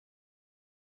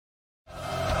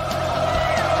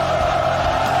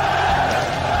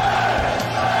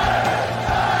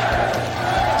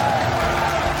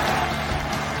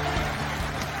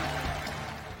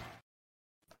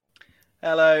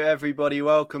Hello, everybody.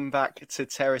 Welcome back to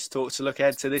Terrace Talk to look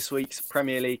ahead to this week's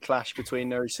Premier League clash between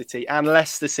Norwich City and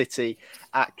Leicester City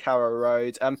at Carrow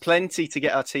Road. Plenty to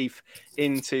get our teeth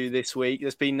into this week.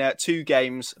 There's been 2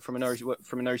 games from a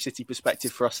Norwich City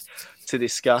perspective for us to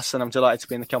discuss, and I'm delighted to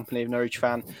be in the company of Norwich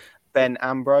fan Ben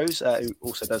Ambrose, who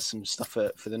also does some stuff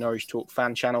for the Norwich Talk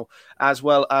fan channel, as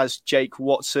well as Jake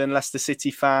Watson, Leicester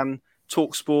City fan,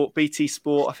 Talk Sport, BT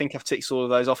Sport. I think I've ticked all of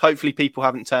those off. Hopefully, people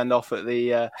haven't turned off at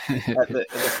the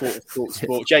thought of Talk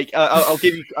Sport. Jake, I'll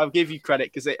give you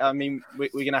credit because we're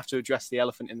going to have to address the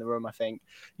elephant in the room. I think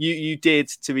you did,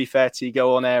 to be fair to you,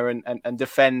 go on air and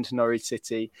defend Norwich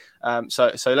City.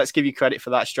 So let's give you credit for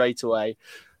that straight away.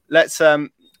 Let's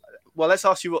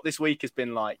ask you what this week has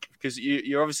been like, because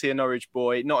you're obviously a Norwich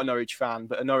boy, not a Norwich fan,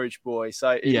 but a Norwich boy.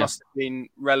 So it must have been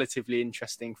relatively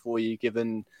interesting for you,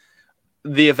 given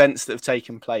the events that have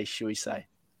taken place, shall we say?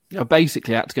 I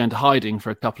basically had to go into hiding for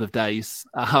a couple of days.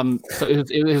 So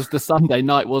it was the Sunday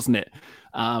night, wasn't it?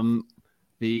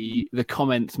 The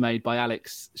comments made by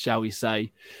Alex, shall we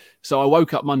say? So I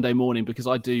woke up Monday morning because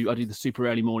I do the super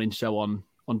early morning show on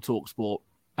TalkSport,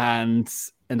 and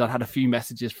I'd had a few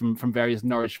messages from various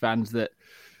Norwich fans that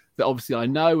obviously I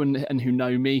know and who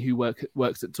know me, who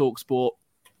works at TalkSport.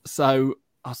 So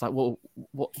I was like, well,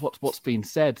 what's been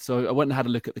said? So I went and had a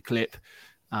look at the clip.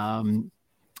 And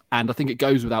I think it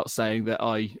goes without saying that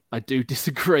I do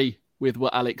disagree with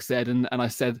what Alex said. And I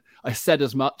said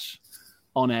as much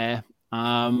on air.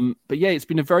 But yeah, it's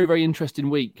been a very, very interesting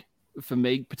week for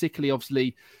me, particularly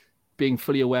obviously being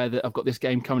fully aware that I've got this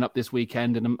game coming up this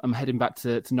weekend, and I'm heading back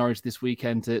to Norwich this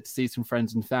weekend to see some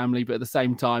friends and family. But at the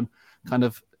same time, kind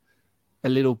of a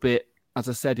little bit, as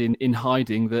I said, in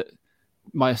hiding that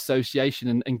my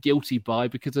association and guilty by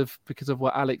because of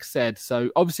what Alex said. So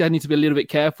obviously I need to be a little bit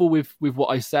careful with what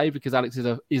I say, because Alex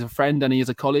is a friend and he is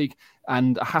a colleague,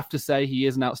 and I have to say he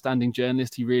is an outstanding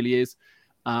journalist. He really is.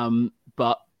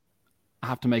 But I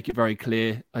have to make it very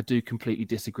clear, I do completely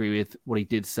disagree with what he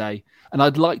did say. And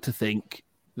I'd like to think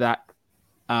that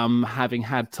having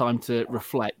had time to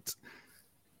reflect,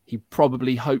 he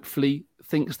probably, hopefully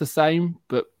thinks the same,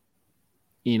 but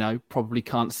probably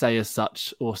can't say as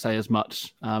such or say as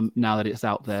much now that it's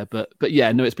out there. But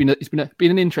yeah, no, it's been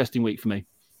an interesting week for me.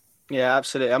 Yeah,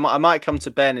 absolutely. I might come to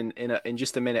Ben in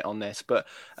just a minute on this, but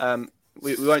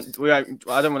we won't.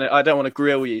 I don't want to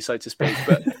grill you, so to speak.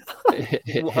 But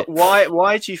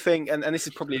why do you think? And this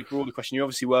is probably a broader question. You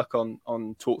obviously work on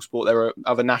TalkSport. There are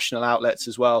other national outlets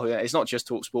as well. It's not just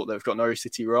TalkSport that have got Norwich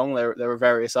City wrong. There are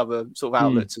various other sort of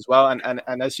outlets as well. And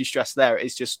as you stressed there,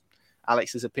 it's just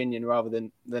Alex's opinion rather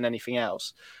than anything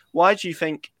else. Why do you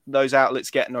think those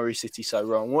outlets get Norwich City so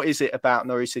wrong? What is it about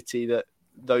Norwich City that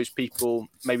those people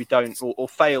maybe don't or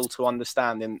fail to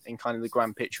understand in kind of the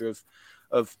grand picture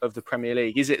of the Premier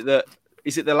League? Is it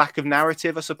the lack of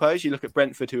narrative, I suppose? You look at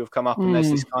Brentford, who have come up, and there's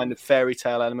this kind of fairy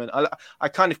tale element. I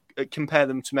kind of compare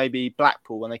them to maybe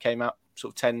Blackpool when they came out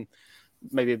sort of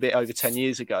maybe a bit over 10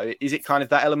 years ago. Is it kind of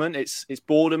that element? It's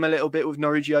boredom a little bit with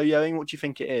Norwich yo-yoing. What do you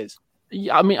think it is?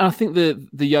 Yeah, I mean, I think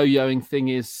the yo-yoing thing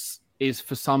is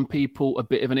for some people a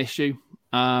bit of an issue.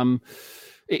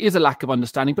 It is a lack of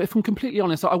understanding, but if I'm completely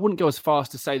honest, I wouldn't go as far as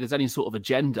to say there's any sort of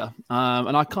agenda.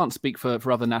 And I can't speak for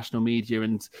other national media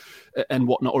and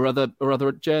whatnot, or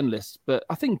other journalists. But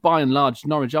I think by and large,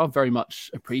 Norwich are very much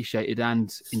appreciated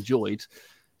and enjoyed.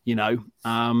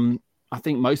 I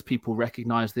think most people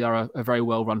recognise they are a very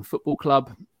well-run football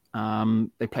club.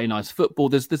 They play nice football.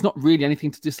 There's not really anything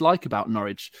to dislike about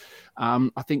Norwich.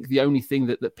 I think the only thing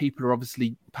that people are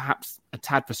obviously perhaps a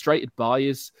tad frustrated by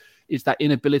is that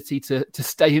inability to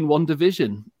stay in one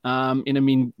division.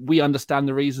 We understand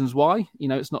the reasons why.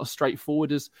 It's not as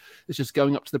straightforward as just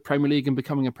going up to the Premier League and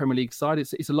becoming a Premier League side.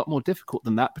 It's a lot more difficult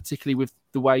than that, particularly with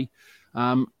the way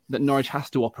that Norwich has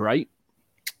to operate.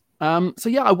 So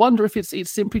yeah, I wonder if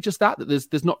it's simply just that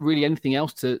there's not really anything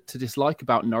else to dislike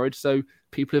about Norwich. So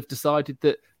people have decided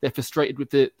that they're frustrated with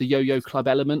the yo-yo club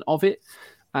element of it,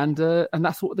 and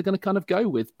that's what they're going to kind of go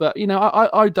with. But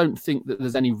I don't think that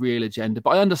there's any real agenda.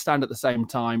 But I understand at the same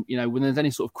time, when there's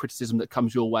any sort of criticism that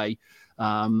comes your way,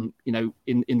 in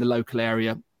the local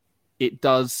area, it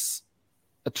does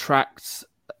attract.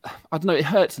 I don't know, it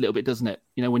hurts a little bit, doesn't it?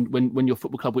 When your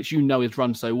football club, which is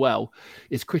run so well,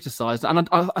 is criticised. And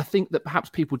I think that perhaps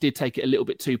people did take it a little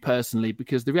bit too personally,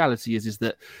 because the reality is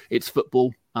that it's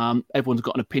football. Everyone's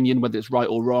got an opinion, whether it's right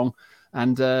or wrong.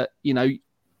 And,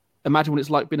 imagine what it's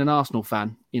like being an Arsenal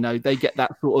fan. They get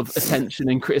that sort of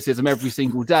attention and criticism every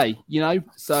single day,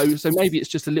 So maybe it's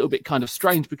just a little bit kind of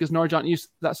strange because Norwich aren't used to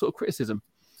that sort of criticism.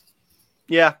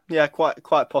 Yeah,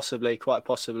 quite possibly.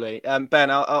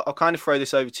 Ben, I'll kind of throw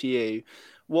this over to you.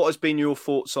 what has been your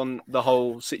thoughts on the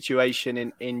whole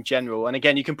situation in general? And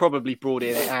again, you can probably broaden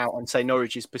it out and say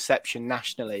Norwich's perception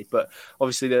nationally, but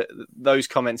obviously those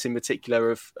comments in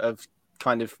particular have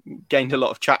kind of gained a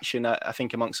lot of traction, I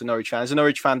think, amongst the Norwich fans. As a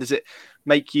Norwich fan, does it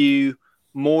make you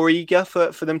more eager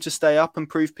for them to stay up and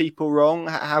prove people wrong?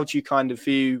 How do you kind of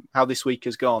view how this week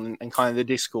has gone and kind of the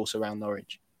discourse around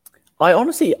Norwich?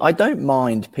 I don't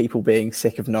mind people being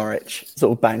sick of Norwich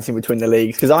sort of bouncing between the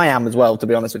leagues, because I am as well, to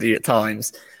be honest with you, at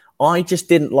times. I just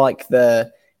didn't like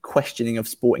the questioning of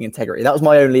sporting integrity. That was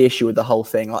my only issue with the whole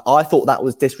thing. I thought that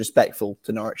was disrespectful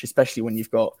to Norwich, especially when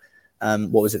you've got, I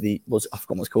forgot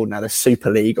what it's called now, the Super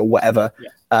League or whatever,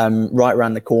 right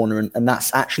around the corner. And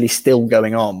that's actually still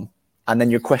going on. And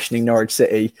then you're questioning Norwich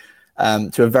City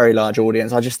to a very large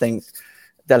audience. I just think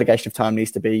delegation of time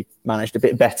needs to be managed a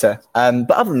bit better.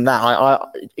 But other than that, I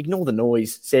ignore the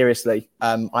noise. Seriously,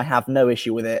 I have no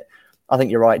issue with it. I think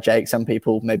you're right, Jake. Some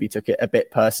people maybe took it a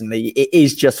bit personally. It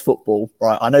is just football,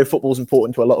 right? I know football's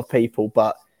important to a lot of people,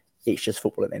 but it's just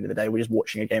football at the end of the day. We're just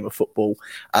watching a game of football.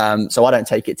 So I don't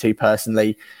take it too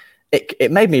personally.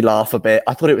 It made me laugh a bit.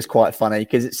 I thought it was quite funny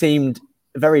because it seemed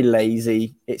very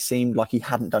lazy. It seemed like he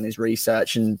hadn't done his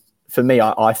research. And for me,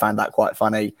 I found that quite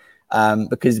funny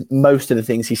because most of the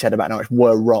things he said about Norwich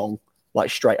were wrong, like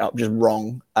straight up just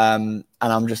wrong. And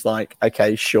I'm just like,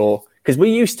 okay, sure. Because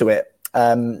we're used to it.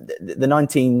 The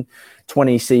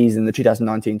 1920 season, the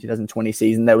 2019-2020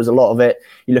 season, there was a lot of it.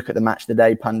 You look at the match of the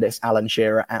day, pundits, Alan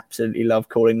Shearer absolutely loved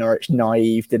calling Norwich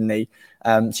naive, didn't he?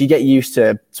 So you get used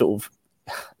to sort of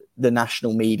the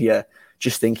national media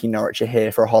just thinking Norwich are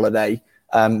here for a holiday,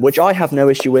 which I have no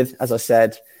issue with, as I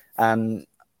said.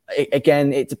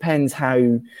 Again, it depends how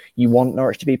you want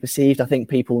Norwich to be perceived. I think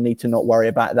people need to not worry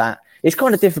about that. It's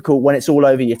kind of difficult when it's all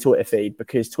over your Twitter feed,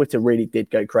 because Twitter really did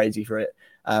go crazy for it.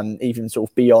 Even sort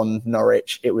of beyond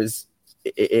Norwich, it was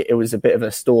a bit of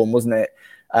a storm, wasn't it?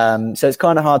 So it's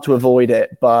kind of hard to avoid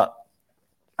it. But,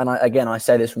 and I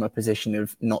say this from a position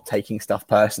of not taking stuff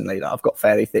personally, that I've got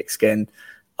fairly thick skin.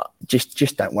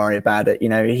 Just don't worry about it. You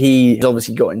know, he's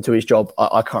obviously got into his job.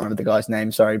 I can't remember the guy's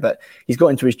name, sorry, but he's got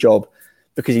into his job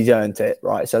because he's earned it,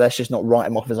 right? So let's just not write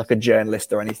him off as like a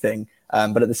journalist or anything.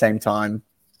 But at the same time,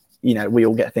 you know, we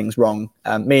all get things wrong.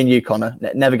 Me and you, Connor,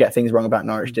 never get things wrong about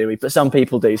Norwich, do we? But some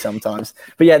people do sometimes.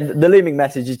 But yeah, the looming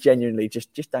message is genuinely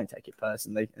just don't take it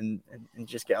personally and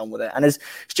just get on with it. And as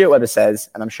Stuart Webber says,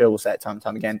 and I'm sure we'll say it time and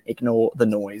time again, ignore the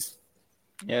noise.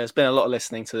 Yeah, there's been a lot of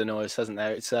listening to the noise, hasn't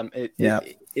there?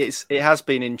 It has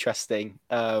been interesting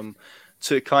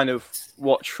to kind of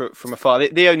watch from afar.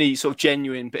 The only sort of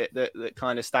genuine bit that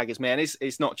kind of staggers me, and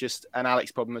it's not just an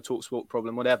Alex problem, a TalkSport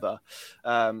problem, whatever.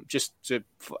 Just to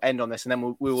end on this, and then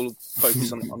we will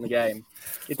focus on the game.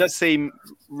 It does seem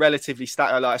relatively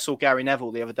static. Like I saw Gary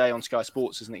Neville the other day on Sky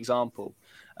Sports as an example.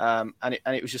 And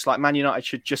it was just like Man United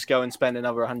should just go and spend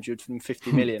another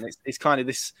 150 million. It's kind of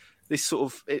this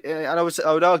sort of, and I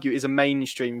would argue it is a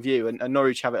mainstream view, and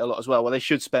Norwich have it a lot as well. Well, they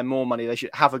should spend more money. They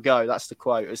should have a go. That's the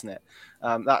quote, isn't it?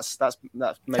 That's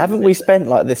haven't we spent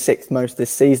like the sixth most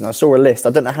this season? I saw a list. I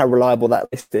don't know how reliable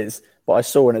that list is, but I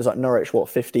saw, and it was like Norwich,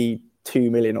 52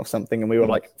 million or something, and we were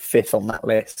like fifth on that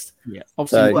list. Yeah,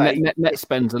 obviously net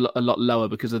spends a lot lower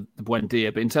because of the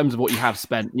Buendia, but in terms of what you have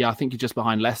spent, yeah, I think you're just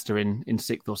behind Leicester in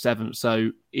sixth or seventh.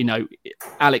 So, you know,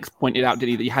 Alex pointed out, did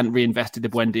he, that you hadn't reinvested the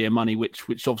Buendia money, which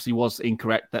obviously was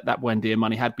incorrect, that Buendia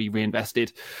money had been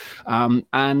reinvested.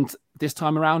 And this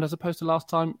time around, as opposed to last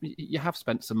time, you have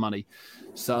spent some money.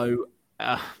 So,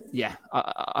 yeah,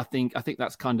 I think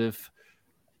that's kind of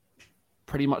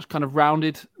pretty much kind of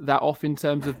rounded that off in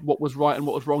terms of what was right and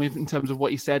what was wrong in terms of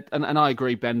what he said. And I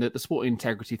agree, Ben, that the sporting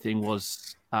integrity thing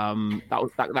was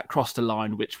that crossed a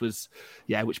line,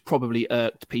 which probably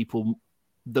irked people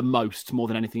the most, more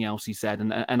than anything else he said.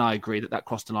 And I agree that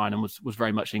crossed a line and was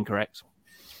very much incorrect.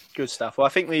 Good stuff. Well, I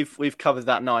think we've covered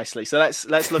that nicely. So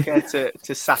let's look ahead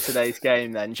to Saturday's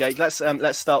game then, Jake. Let's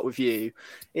start with you.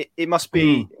 It must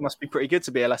be pretty good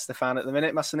to be a Leicester fan at the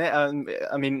minute, mustn't it?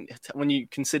 I mean, when you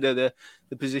consider the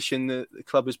position the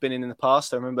club has been in the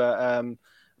past, I remember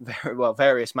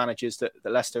various managers that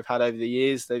Leicester have had over the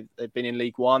years. They've been in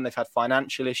League One. They've had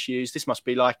financial issues. This must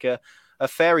be like a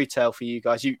fairy tale for you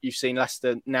guys. You've seen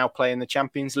Leicester now play in the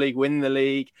Champions League, win the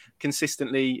league,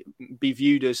 consistently be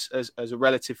viewed as a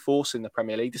relative force in the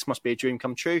Premier League. This must be a dream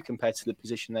come true compared to the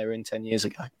position they were in 10 years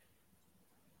ago.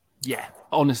 Yeah,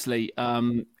 honestly,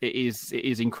 it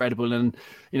is incredible. And,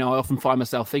 you know, I often find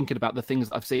myself thinking about the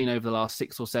things I've seen over the last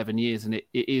 6 or 7 years, and it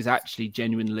is actually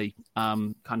genuinely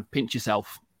kind of pinch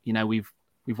yourself. You know, we've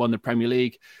won the Premier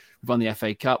League, we've won the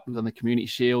FA Cup, we've won the Community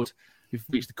Shield. We've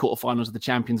reached the quarterfinals of the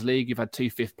Champions League. You've had 2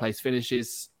 fifth-place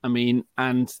finishes. I mean,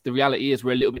 and the reality is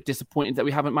we're a little bit disappointed that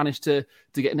we haven't managed to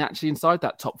get naturally inside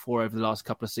that top 4 over the last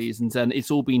couple of seasons. And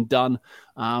it's all been done,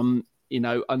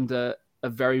 under a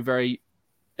very, very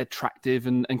attractive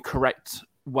and correct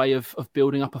way of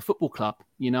building up a football club.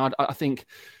 I think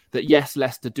that, yes,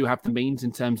 Leicester do have the means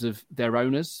in terms of their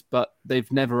owners, but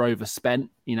they've never overspent.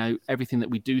 Everything that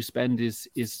we do spend is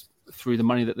through the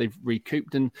money that they've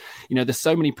recouped. And, there's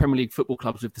so many Premier League football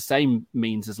clubs with the same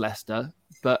means as Leicester,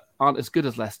 but aren't as good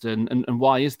as Leicester. And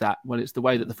why is that? Well, it's the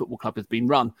way that the football club has been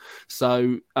run.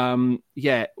 So,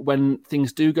 when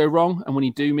things do go wrong and when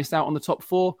you do miss out on the top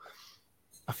 4,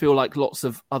 I feel like lots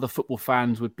of other football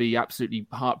fans would be absolutely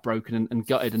heartbroken and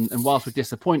gutted. And whilst we're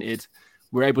disappointed,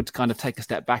 we're able to kind of take a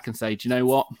step back and say, do you know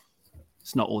what?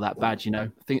 It's not all that bad,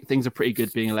 Things are pretty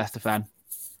good being a Leicester fan.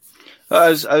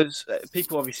 As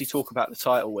people obviously talk about the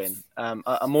title win, I'm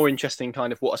more interested in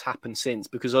kind of what has happened since,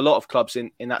 because a lot of clubs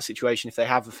in that situation, if they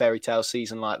have a fairy tale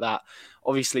season like that,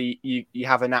 obviously you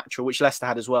have a natural, which Leicester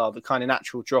had as well, the kind of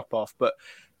natural drop off. But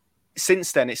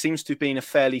since then, it seems to have been a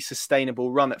fairly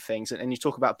sustainable run at things. And you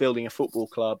talk about building a football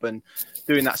club and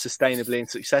doing that sustainably and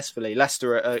successfully.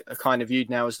 Leicester are kind of viewed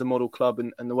now as the model club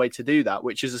and the way to do that,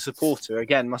 which as a supporter,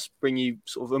 again, must bring you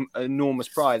sort of enormous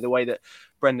pride. The way that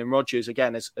Brendan Rodgers,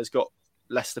 again, has got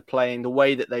Leicester playing the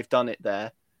way that they've done it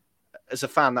there. As a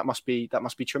fan, that must be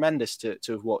tremendous to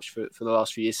have watched for the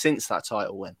last few years since that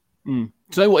title win. Do you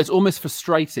know what? It's almost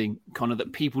frustrating, Connor,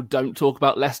 that people don't talk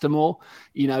about Leicester more.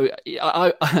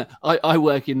 I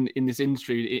work in this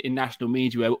industry in national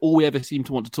media where all we ever seem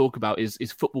to want to talk about is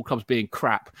football clubs being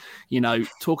crap.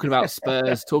 Talking about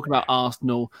Spurs, talking about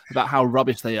Arsenal, about how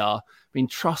rubbish they are. I mean,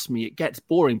 trust me, it gets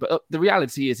boring. But the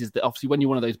reality is that obviously when you're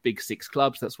one of those big 6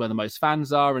 clubs, that's where the most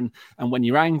fans are. And when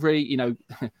you're angry,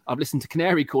 I've listened to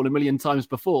Canary Call a million times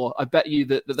before. I bet you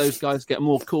that those guys get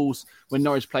more calls when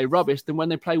Norwich play rubbish than when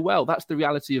they play well. That's the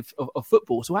reality of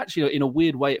football. So actually, in a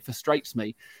weird way, it frustrates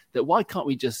me that why can't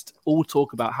we just all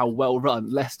talk about how well run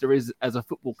Leicester is as a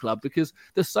football club? Because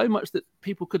there's so much that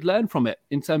people could learn from it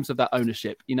in terms of that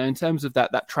ownership, in terms of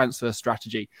that transfer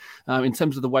strategy, in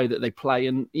terms of the way that they play.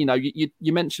 And,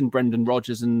 you mentioned Brendan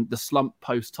Rodgers and the slump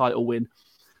post-title win.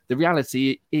 The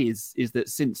reality is that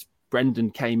since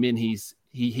Brendan came in,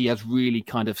 he has really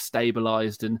kind of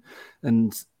stabilised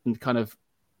and kind of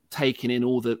taken in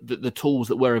all the tools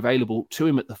that were available to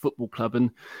him at the football club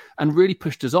and really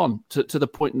pushed us on to the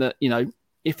point that,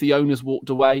 if the owners walked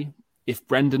away, if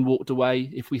Brendan walked away,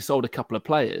 if we sold a couple of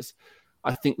players,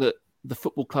 I think that the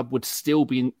football club would still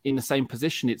be in the same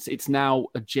position. It's now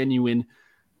a genuine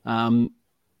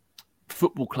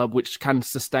football club which can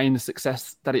sustain the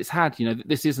success that it's had.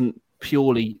 This isn't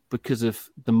purely because of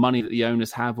the money that the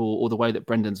owners have or the way that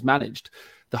Brendan's managed.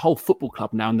 The whole football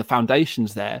club now and the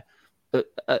foundations there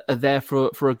are there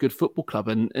for a good football club.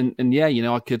 And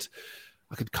I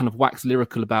could kind of wax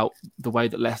lyrical about the way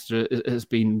that Leicester has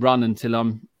been run until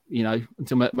I'm,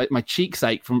 until my cheeks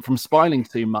ache from smiling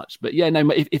too much. But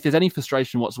if there's any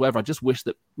frustration whatsoever, I just wish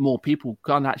that more people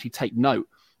can actually take note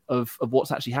of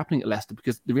what's actually happening at Leicester,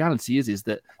 because the reality is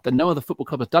that no other football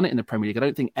club has done it in the Premier League. I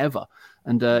don't think ever.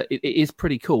 And it is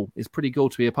pretty cool. It's pretty cool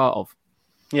to be a part of.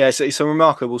 Yeah, it's a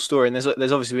remarkable story, and there's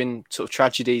obviously been sort of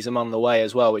tragedies along the way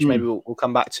as well, which maybe we'll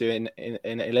come back to in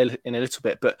a little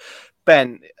bit. But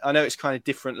Ben, I know it's kind of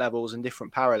different levels and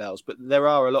different parallels, but there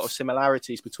are a lot of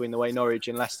similarities between the way Norwich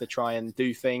and Leicester try and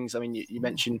do things. I mean, you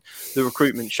mentioned the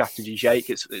recruitment strategy, Jake.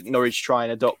 It's Norwich try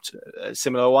and adopt a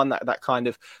similar one, that kind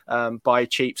of buy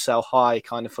cheap, sell high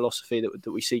kind of philosophy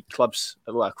that we see clubs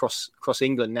across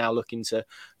England now looking to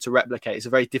replicate. It's a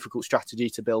very difficult strategy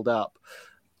to build up.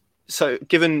 So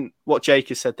given what Jake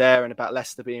has said there and about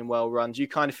Leicester being well run, do you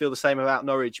kind of feel the same about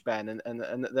Norwich, Ben, and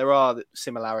that there are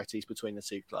similarities between the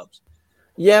two clubs?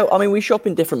 Yeah, I mean, we shop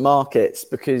in different markets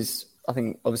because I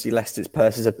think obviously Leicester's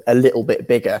purse is a little bit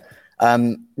bigger.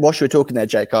 Whilst you were talking there,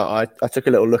 Jake, I took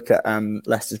a little look at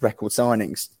Leicester's record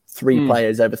signings. 3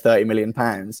 players over £30 million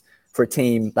for a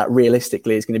team that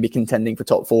realistically is going to be contending for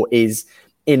top 4 is,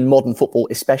 in modern football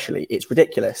especially, it's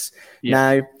ridiculous.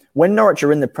 Yeah. Now, when Norwich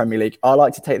are in the Premier League, I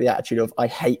like to take the attitude of I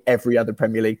hate every other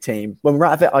Premier League team. When we're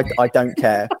out of it, I don't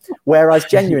care. Whereas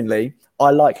genuinely, I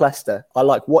like Leicester. I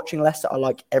like watching Leicester. I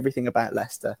like everything about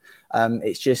Leicester.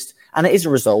 It's just, and it is a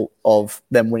result of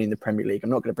them winning the Premier League. I'm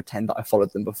not going to pretend that I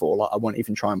followed them before. Like, I won't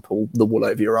even try and pull the wool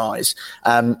over your eyes.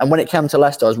 And when it came to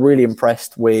Leicester, I was really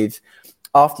impressed with,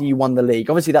 after you won the league,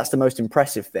 obviously that's the most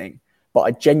impressive thing, but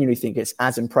I genuinely think it's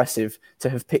as impressive to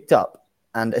have picked up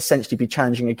and essentially be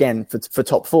challenging again for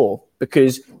top 4,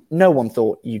 because no one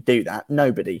thought you'd do that.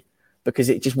 Nobody. because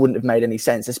it just wouldn't have made any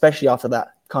sense, especially after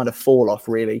that kind of fall off,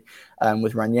 really,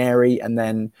 with Ranieri. And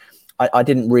then I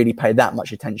didn't really pay that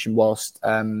much attention whilst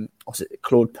was it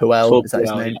Claude Puel? Is that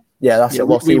his name? Yeah, that's it.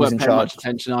 Whilst he was in charge. Much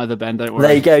attention either, Ben. Don't worry.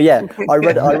 There you go. Yeah, I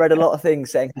read a lot of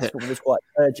things saying his football was quite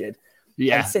turgid.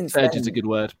 Yeah, turgid is a good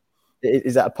word.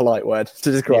 Is that a polite word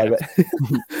to describe it?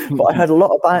 But I heard a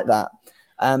lot about that,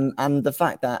 and the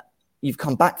fact that you've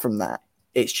come back from that,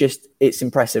 it's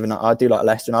impressive, and I do like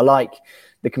Leicester, and I like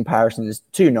the comparisons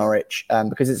to Norwich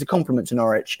because it's a compliment to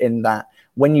Norwich in that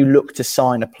when you look to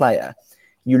sign a player,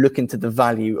 you look into the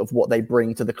value of what they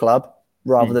bring to the club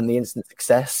rather than the instant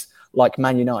success. Like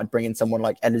Man United bringing someone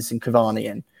like Edinson Cavani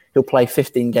in. He'll play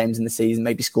 15 games in the season,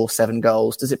 maybe score 7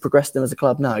 goals. Does it progress them as a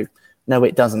club? No,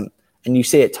 it doesn't. And you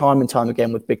see it time and time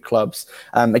again with big clubs.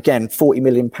 Again, £40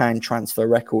 million transfer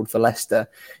record for Leicester.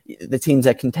 The teams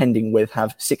they're contending with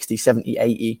have 60, 70,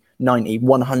 80, 90,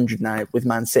 100 now with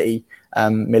Man City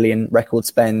million record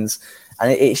spends.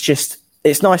 And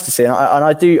it's nice to see. And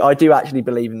I do actually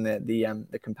believe in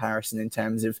the comparison in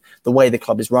terms of the way the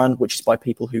club is run, which is by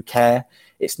people who care.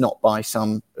 It's not by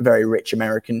some very rich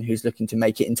American who's looking to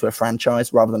make it into a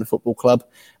franchise rather than a football club.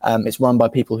 It's run by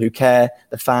people who care.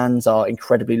 The fans are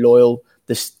incredibly loyal.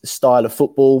 The style of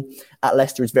football at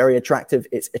Leicester is very attractive.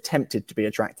 It's attempted to be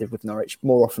attractive with Norwich.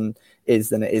 More often is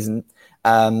than it isn't.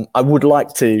 I would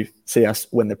like to see us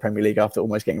win the Premier League after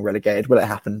almost getting relegated. Will it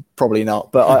happen? Probably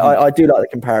not. But I do like the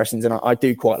comparisons, and I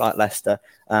do quite like Leicester.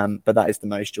 But that is the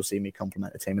most you'll see me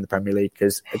compliment a team in the Premier League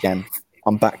because, again,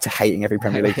 I'm back to hating every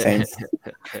Premier League team.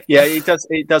 Yeah,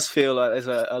 it does feel like there's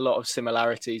a lot of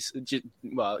similarities.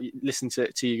 Well, listen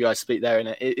to you guys speak there,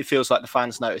 and it feels like the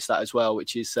fans notice that as well,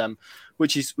 which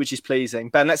is pleasing.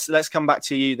 Ben, let's come back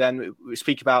to you then. We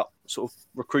speak about sort of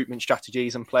recruitment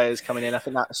strategies and players coming in. I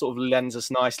think that sort of lends us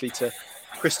nicely to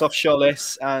Christoph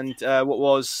Schollis and what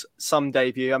was some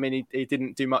debut. I mean, he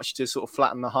didn't do much to sort of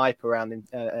flatten the hype around him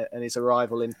and his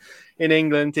arrival in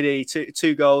England, did he?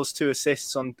 Two goals, 2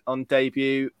 assists on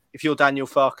debut. If you're Daniel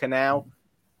Farke now,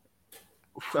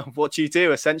 what do you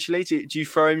do essentially? Do you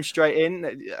throw him straight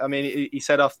in? I mean, he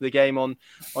said after the game on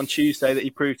Tuesday that he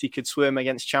proved he could swim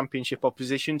against championship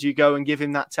opposition. Do you go and give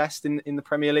him that test in the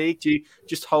Premier League? Do you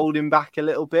just hold him back a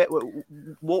little bit?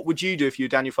 What would you do if you're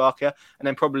Daniel Farke? And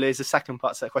then probably as a second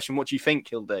part to that question, what do you think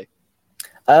he'll do?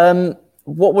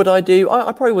 What would I do?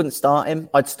 I probably wouldn't start him.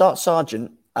 I'd start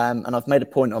Sargent. And I've made a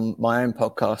point on my own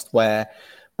podcast where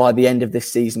by the end of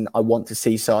this season, I want to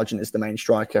see Sargent as the main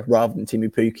striker rather than Teemu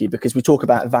Pukki, because we talk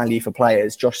about value for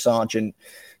players. Josh Sargent,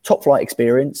 top flight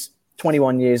experience,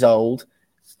 21 years old,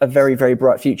 a very, very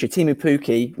bright future. Teemu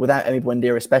Pukki, without Emi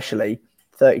Buendia especially,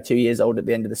 32 years old at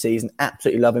the end of the season,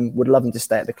 absolutely love him, would love him to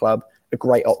stay at the club, a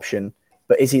great option.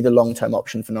 But is he the long-term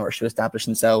option for Norwich to establish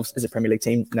themselves as a Premier League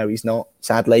team? No, he's not,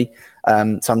 sadly.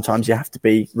 Sometimes you have to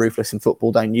be ruthless in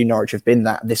football, don't you? Norwich have been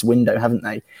that this window, haven't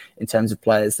they, in terms of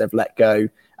players they've let go.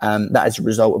 That is a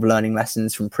result of learning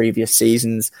lessons from previous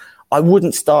seasons. I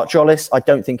wouldn't start Schollis. I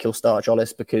don't think he'll start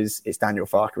Schollis because it's Daniel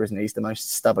Farke, isn't he? He's the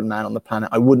most stubborn man on the planet.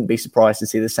 I wouldn't be surprised to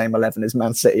see the same 11 as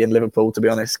Man City and Liverpool, to be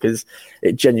honest, because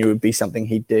it genuinely would be something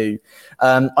he'd do.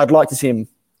 I'd like to see him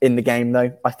in the game,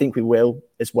 though. I think we will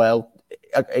as well.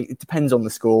 It depends on the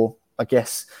score, I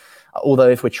guess. Although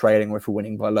if we're trailing or if we're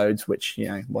winning by loads, which,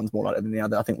 one's more likely than the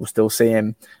other, I think we'll still see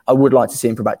him. I would like to see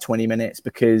him for about 20 minutes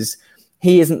because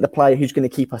he isn't the player who's going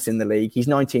to keep us in the league. He's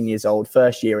 19 years old,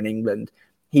 first year in England.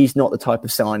 He's not the type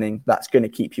of signing that's going to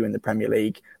keep you in the Premier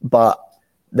League. But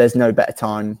there's no better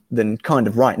time than kind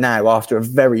of right now after a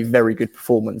very, very good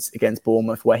performance against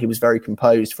Bournemouth, where he was very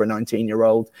composed for a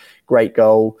 19-year-old. Great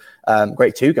goal.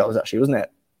 Great 2 goals, actually, wasn't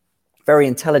it? Very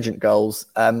intelligent goals.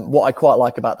 What I quite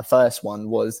like about the first one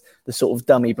was the sort of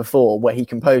dummy before where he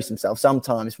composed himself.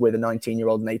 Sometimes with a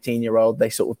 19-year-old and 18-year-old,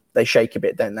 they shake a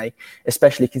bit, don't they?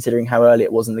 Especially considering how early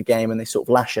it was in the game and they sort of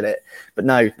lash at it. But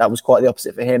no, that was quite the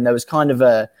opposite for him. There was kind of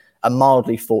a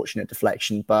mildly fortunate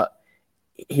deflection, but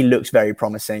he looks very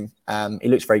promising. He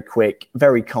looks very quick,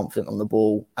 very confident on the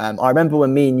ball. I remember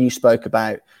when me and you spoke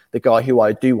about the guy who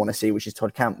I do want to see, which is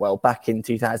Todd Cantwell, back in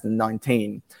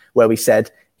 2019, where we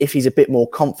said, if he's a bit more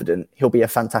confident, he'll be a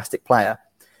fantastic player.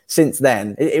 Since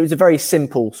then, it was a very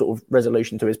simple sort of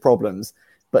resolution to his problems.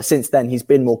 But since then, he's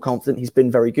been more confident. He's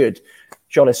been very good.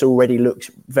 Schollis already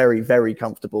looks very, very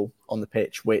comfortable on the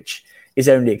pitch, which is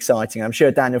only exciting. I'm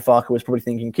sure Daniel Farke was probably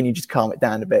thinking, can you just calm it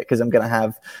down a bit? Because I'm going to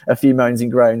have a few moans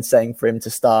and groans saying for him to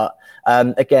start. I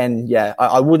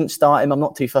wouldn't start him. I'm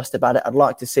not too fussed about it. I'd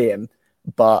like to see him.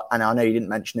 And I know you didn't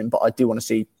mention him, but I do want to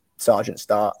see Sargent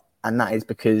start. And that is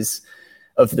because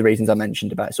of the reasons I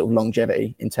mentioned about sort of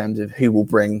longevity in terms of who will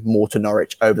bring more to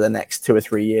Norwich over the next 2 or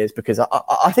 3 years, because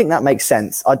I think that makes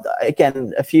sense.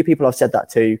 Again, a few people I've said that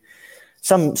to.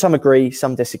 Some agree,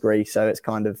 some disagree. So it's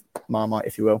kind of Marmite,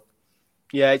 if you will.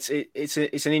 Yeah, it's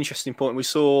an interesting point. We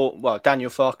saw, Daniel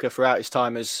Farke throughout his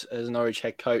time as Norwich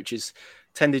head coach has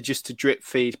tended just to drip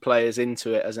feed players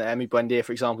into it. As Emi Buendia,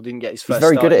 for example, didn't get his first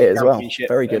very start good at in it the as well. Championship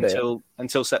Very good at it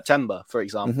until September, for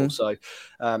example. So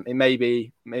it may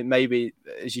be,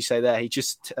 as you say there, he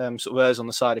just sort of errs on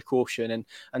the side of caution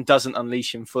and doesn't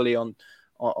unleash him fully on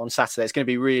Saturday. It's going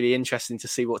to be really interesting to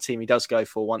see what team he does go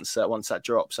for once that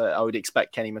drops. I would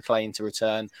expect Kenny McLean to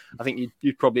return. I think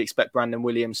you'd probably expect Brandon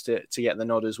Williams to get the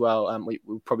nod as well.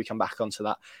 We'll probably come back onto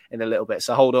that in a little bit.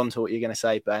 So hold on to what you're going to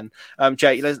say, Ben.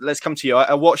 Jake, let's come to you.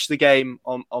 I watched the game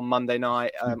on Monday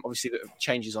night. Obviously, it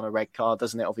changes on a red card,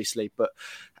 doesn't it? Obviously, but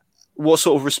what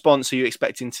sort of response are you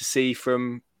expecting to see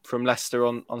from Leicester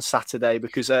on Saturday?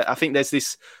 Because I think there's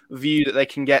this view that they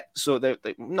can get they're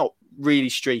not really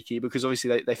streaky, because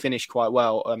obviously they finish quite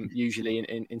well usually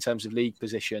in terms of league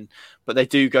position, but they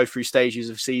do go through stages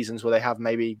of seasons where they have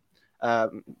maybe a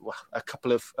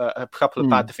couple of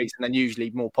bad defeats and then usually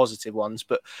more positive ones.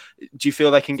 But do you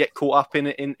feel they can get caught up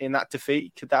in that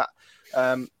defeat? Could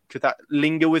that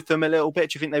linger with them a little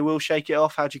bit? Do you think they will shake it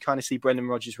off? How do you kind of see Brendan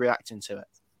Rodgers reacting to it?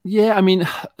 Yeah, I mean,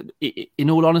 in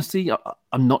all honesty,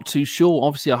 I'm not too sure.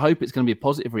 Obviously, I hope it's going to be a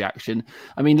positive reaction.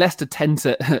 I mean, Leicester tend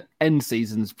to end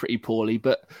seasons pretty poorly,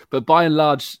 but by and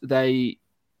large, they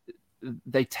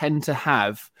tend to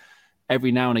have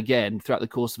every now and again throughout the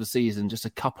course of a season just a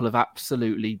couple of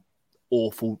absolutely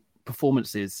awful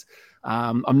performances.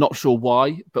 I'm not sure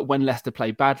why, but when Leicester play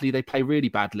badly, they play really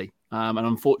badly. And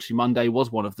unfortunately, Monday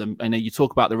was one of them. I know you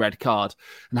talk about the red card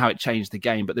and how it changed the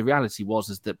game, but the reality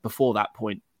is that before that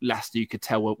point, Leicester, you could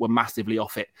tell, were massively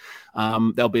off it.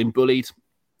 They were being bullied.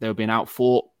 They were being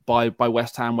outfought by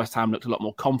West Ham. West Ham looked a lot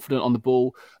more confident on the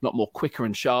ball, a lot more quicker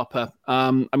and sharper.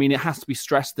 I mean, it has to be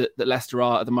stressed that Leicester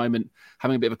are at the moment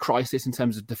having a bit of a crisis in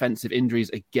terms of defensive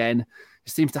injuries again.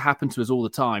 It seems to happen to us all the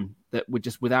time that we're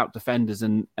just without defenders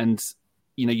and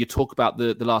you know, you talk about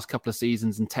the last couple of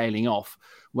seasons and tailing off.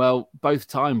 Well, both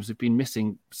times we've been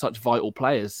missing such vital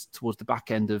players towards the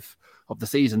back end of the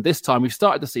season. This time we've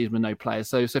started the season with no players.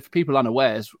 So for people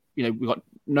unawares, you know, we've got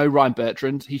no Ryan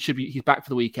Bertrand. He's back for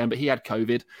the weekend, but he had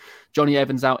COVID. Johnny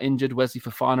Evans out injured. Wesley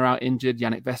Fofana out injured.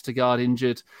 Yannick Vestergaard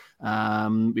injured.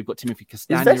 We've got Timothy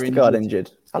Castagna injured. Is Vestergaard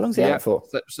injured? How long's he out for?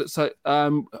 So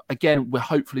again, we're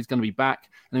hopefully he's going to be back.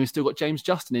 And then we've still got James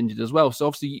Justin injured as well. So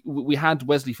obviously we had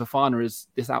Wesley Fofana as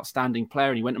this outstanding player,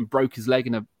 and he went and broke his leg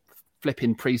in a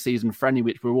flipping pre-season friendly,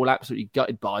 which we were all absolutely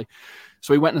gutted by.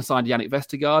 So he went and signed Yannick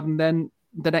Vestergaard, and then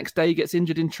the next day he gets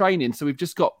injured in training. So we've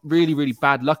just got really, really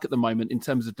bad luck at the moment in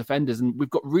terms of defenders, and we've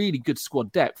got really good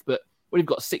squad depth, but when you've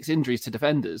got 6 injuries to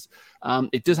defenders,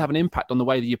 it does have an impact on the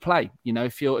way that you play. You know,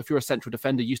 if you're a central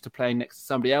defender used to playing next to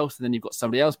somebody else, and then you've got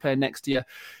somebody else playing next to you,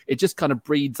 it just kind of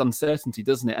breeds uncertainty,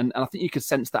 doesn't it? And I think you could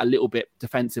sense that a little bit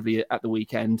defensively at the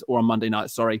weekend, or on Monday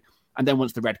night, sorry. And then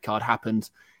once the red card happened,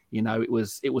 you know, it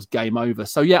was game over.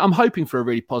 So yeah, I'm hoping for a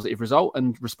really positive result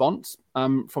and response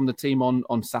from the team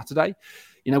on Saturday.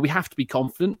 You know, we have to be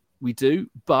confident, we do,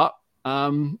 but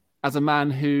as a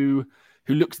man who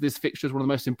looks at this fixture as one of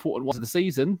the most important ones of the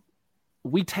season,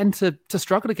 we tend to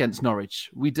struggle against Norwich.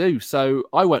 We do. So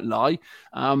I won't lie.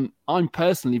 I'm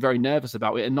personally very nervous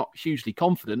about it and not hugely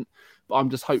confident, but I'm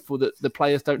just hopeful that the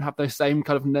players don't have those same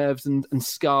kind of nerves and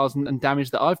scars and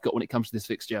damage that I've got when it comes to this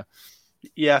fixture.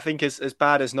 Yeah, I think as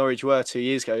bad as Norwich were 2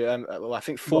 years ago, I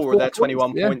think 4 of their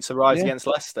 21 points arrived against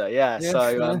Leicester.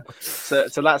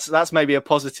 So that's maybe a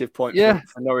positive point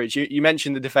for Norwich. You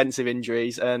mentioned the defensive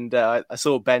injuries, and I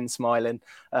saw Ben smiling.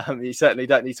 You certainly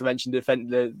don't need to mention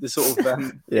the sort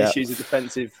of issues of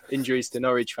defensive injuries to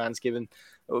Norwich fans, given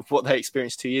what they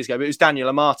experienced 2 years ago. But it was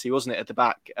Daniel Amati, wasn't it, at the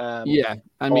back? I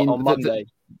mean, on Monday.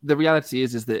 The reality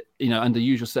is that, you know, under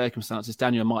usual circumstances,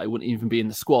 Daniel Amati wouldn't even be in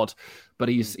the squad, but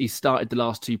he's started the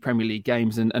last 2 Premier League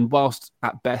games, and whilst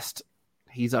at best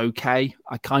he's okay,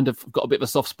 I kind of got a bit of a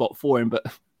soft spot for him. But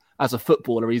as a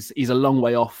footballer, he's a long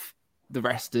way off the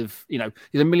rest of, you know,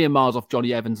 he's a million miles off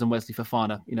Johnny Evans and Wesley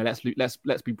Fofana. You know,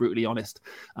 let's be brutally honest.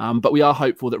 But we are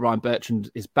hopeful that Ryan Bertrand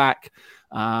is back,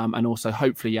 and also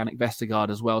hopefully Yannick Vestergaard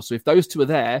as well. So if those 2 are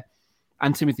there,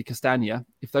 and Timothy Castagna,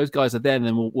 if those guys are there,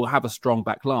 then we'll have a strong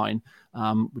back line.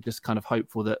 We're just kind of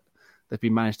hopeful that they've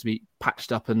been managed to be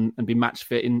patched up and be match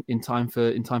fit in time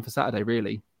for Saturday,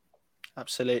 really.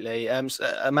 Absolutely.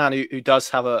 A man who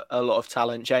does have a lot of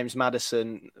talent, James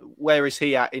Maddison, where is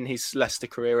he at in his Leicester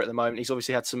career at the moment? He's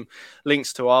obviously had some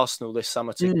links to Arsenal this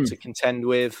summer to contend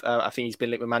with. I think he's been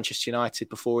linked with Manchester United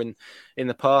before in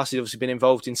the past. He's obviously been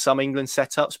involved in some England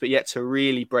setups, but yet to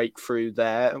really break through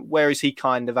there. Where is he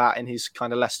kind of at in his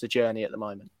kind of Leicester journey at the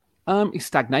moment? He's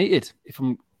stagnated, if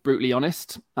I'm brutally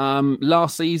honest.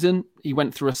 Last season, he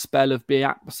went through a spell of being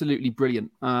absolutely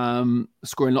brilliant,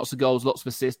 scoring lots of goals, lots of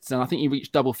assists, and I think he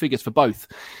reached double figures for both,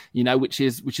 which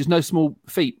is no small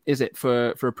feat, is it, for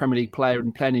a Premier League player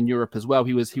and playing in Europe as well.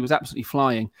 He was absolutely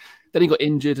flying. Then he got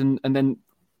injured, and then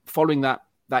following that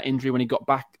injury, when he got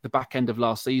back the back end of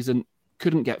last season,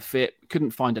 couldn't get fit,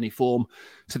 couldn't find any form,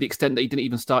 to the extent that he didn't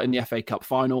even start in the FA Cup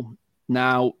final.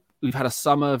 Now, we've had a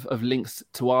summer of links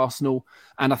to Arsenal,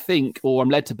 and I think, or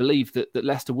I'm led to believe, that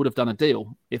Leicester would have done a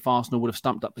deal if Arsenal would have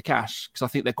stumped up the cash, because I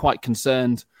think they're quite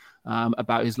concerned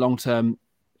about his long-term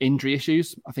injury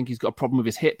issues. I think he's got a problem with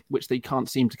his hip, which they can't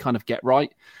seem to kind of get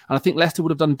right. And I think Leicester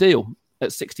would have done a deal at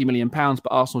 £60 million,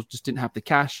 but Arsenal just didn't have the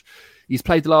cash. He's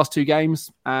played the last 2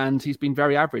 games, and he's been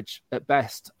very average at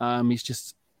best. He's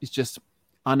just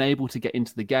unable to get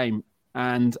into the game.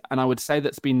 And I would say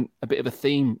that's been a bit of a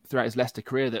theme throughout his Leicester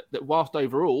career, that whilst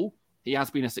overall he has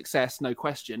been a success, no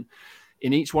question,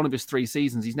 in each one of his 3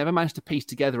 seasons, he's never managed to piece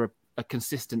together a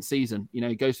consistent season.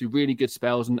 He goes through really good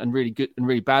spells and really good and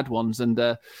really bad ones. And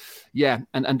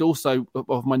and also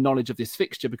of my knowledge of this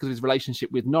fixture, because of his relationship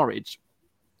with Norwich,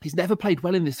 he's never played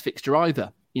well in this fixture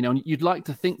either. And you'd like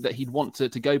to think that he'd want to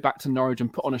go back to Norwich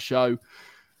and put on a show.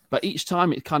 But each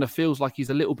time it kind of feels like he's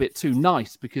a little bit too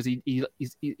nice, because he's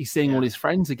seeing all his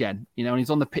friends again, and he's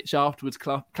on the pitch afterwards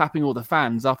clapping all the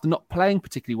fans after not playing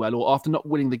particularly well or after not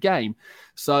winning the game.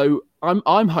 So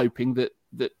I'm hoping that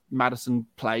Maddison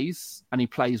plays, and he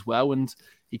plays well, and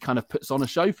he kind of puts on a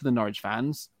show for the Norwich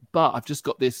fans. But I've just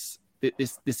got this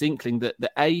inkling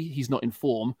that A, he's not in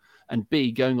form, and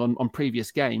B, going on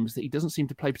previous games, that he doesn't seem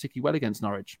to play particularly well against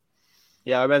Norwich.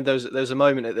 Yeah, I remember there was a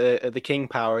moment at the King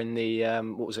Power in the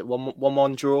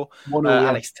 1-1 draw.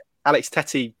 1-1, Alex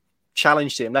Tettey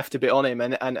challenged him, left a bit on him,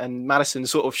 and Maddison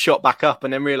sort of shot back up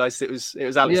and then realised it was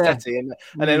Alex Tettey, and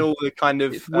then all the kind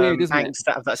of angst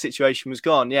of that situation was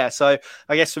gone. Yeah, so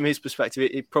I guess from his perspective,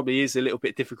 it probably is a little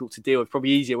bit difficult to deal with.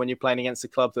 Probably easier when you're playing against a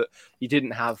club that you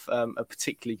didn't have a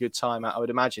particularly good time at, I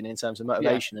would imagine, in terms of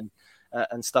motivation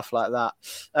and stuff like that.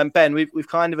 Ben, we've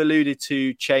kind of alluded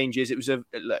to changes. It was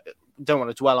don't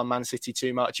want to dwell on Man City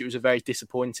too much. It was a very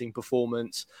disappointing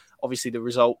performance. Obviously, the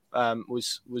result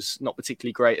was not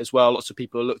particularly great as well. Lots of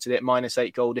people looked at it,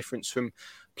 -8 goal difference from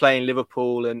playing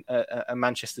Liverpool and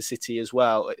Manchester City as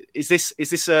well. Is this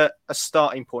a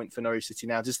starting point for Norwich City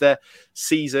now? Does their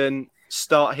season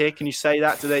start here? Can you say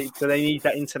that? Do they need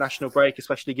that international break,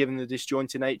 especially given the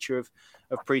disjointed nature of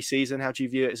pre-season? How do you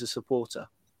view it as a supporter?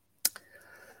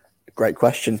 Great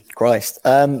question. Christ.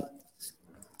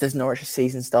 Does Norwich's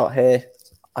season start here?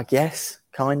 I guess,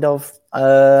 kind of.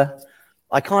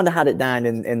 I kind of had it down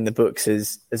in the books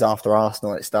as after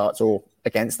Arsenal it starts, or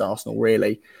against Arsenal,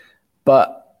 really.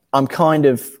 But I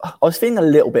was feeling a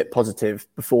little bit positive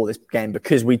before this game,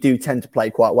 because we do tend to play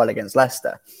quite well against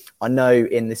Leicester. I know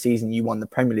in the season you won the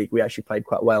Premier League, we actually played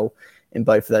quite well in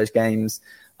both of those games.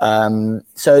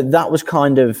 So that was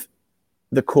kind of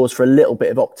the cause for a little bit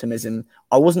of optimism.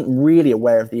 I wasn't really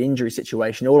aware of the injury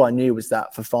situation. All I knew was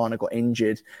that Fofana got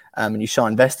injured and you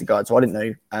signed Vestergaard, so I didn't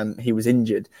know he was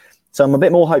injured. So I'm a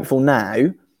bit more hopeful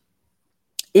now.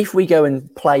 If we go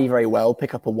and play very well,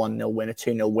 pick up a 1-0 win, a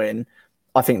 2-0 win,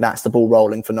 I think that's the ball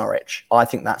rolling for Norwich. I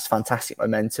think that's fantastic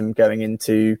momentum going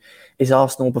into... Is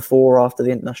Arsenal before or after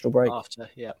the international break? After,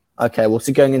 yeah. Okay, well,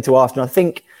 so going into after, I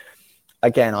think...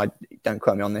 Again, I don't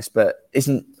quote me on this, but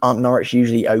aren't Norwich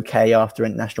usually okay after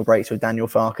international breaks with Daniel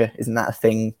Farke? Isn't that a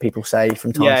thing people say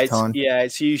from time to time?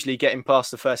 It's usually getting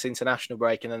past the first international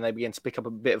break and then they begin to pick up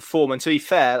a bit of form. And to be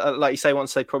fair, like you say,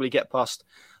 once they probably get past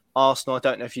Arsenal, I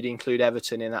don't know if you'd include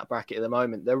Everton in that bracket at the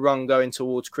moment. Their run going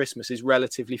towards Christmas is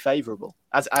relatively favourable,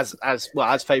 as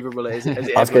favourable as it is.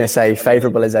 I was going to say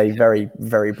favourable is a very,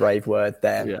 very brave word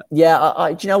there. Yeah.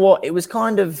 Do you know what? It was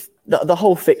kind of the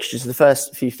whole fixtures, the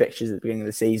first few fixtures at the beginning of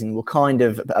the season were kind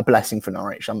of a blessing for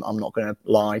Norwich. I'm not going to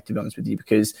lie, to be honest with you,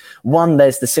 because one,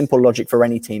 there's the simple logic for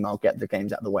any team. I'll get the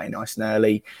games out of the way nice and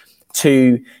early.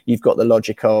 Two, you've got the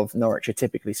logic of Norwich are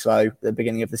typically slow at the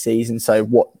beginning of the season. So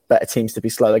what better teams to be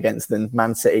slow against than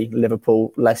Man City,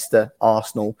 Liverpool, Leicester,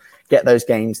 Arsenal? Get those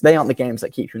games. They aren't the games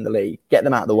that keep you in the league. Get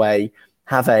them out of the way.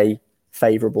 Have a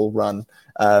favourable run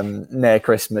near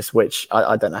Christmas, which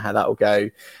I don't know how that will go.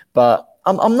 But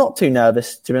I'm not too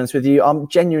nervous, to be honest with you. I'm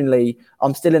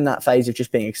still in that phase of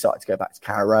just being excited to go back to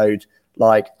Carrow Road.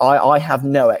 Like, I have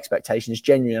no expectations,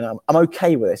 genuinely. I'm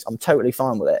okay with this. I'm totally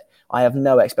fine with it. I have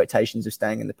no expectations of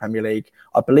staying in the Premier League.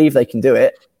 I believe they can do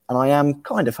it, and I am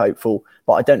kind of hopeful,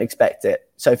 but I don't expect it.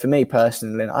 So for me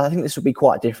personally, I think this will be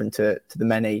quite different to the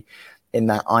many, in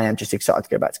that I am just excited to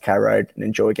go back to Carrow Road and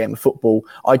enjoy a game of football.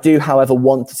 I do, however,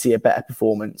 want to see a better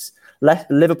performance.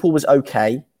 Liverpool was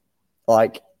okay.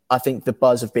 Like, I think the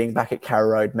buzz of being back at Carrow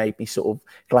Road made me sort of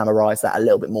glamorise that a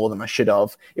little bit more than I should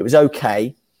have. It was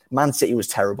okay. Man City was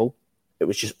terrible. It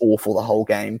was just awful the whole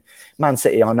game. Man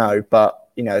City, I know, but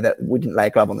that we didn't lay a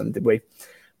glove on them, did we?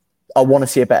 I want to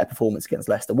see a better performance against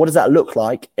Leicester. What does that look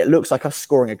like? It looks like us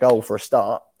scoring a goal for a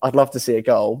start. I'd love to see a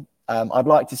goal. I'd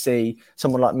like to see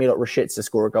someone like Milot Rashica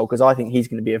score a goal, because I think he's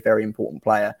going to be a very important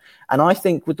player. And I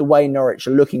think with the way Norwich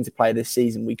are looking to play this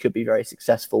season, we could be very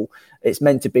successful. It's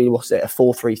meant to be, a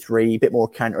 4-3-3, a bit more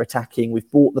counter-attacking.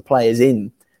 We've brought the players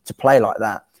in to play like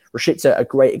that. Rashica, a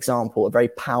great example, a very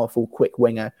powerful, quick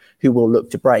winger who will look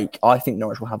to break. I think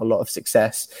Norwich will have a lot of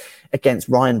success against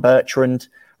Ryan Bertrand.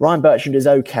 Ryan Bertrand is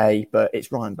okay, but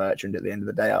it's Ryan Bertrand at the end of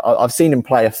the day. I've seen him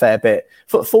play a fair bit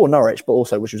for Norwich, but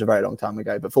also, which was a very long time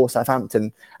ago, but for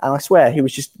Southampton. And I swear he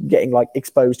was just getting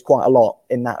exposed quite a lot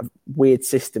in that weird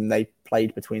system they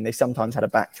played between. They sometimes had a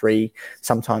back three,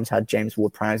 sometimes had James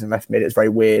Ward-Prowse in left mid. It's very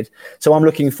weird. So I'm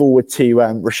looking forward to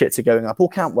Rashica going up, or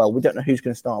Cantwell. We don't know who's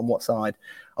going to start on what side.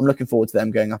 I'm looking forward to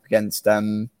them going up against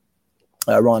Ryan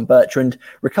Bertrand.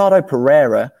 Ricardo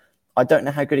Pereira, I don't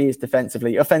know how good he is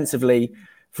defensively. Offensively,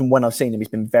 from when I've seen him, he's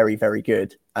been very, very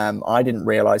good. I didn't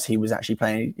realise he was actually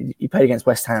playing. He played against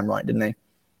West Ham, right? Didn't he?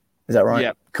 Is that right?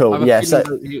 Yeah. Cool. Yeah.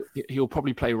 So he'll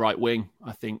probably play right wing,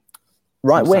 I think.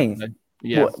 Right wing. Saturday.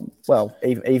 Yeah. Well,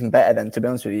 even better then, to be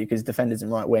honest with you, because defenders in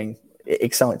right wing, it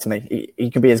excites me.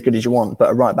 He can be as good as you want, but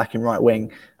a right back in right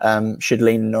wing should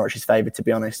lean in Norwich's favour, to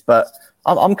be honest. But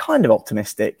I'm kind of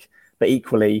optimistic, but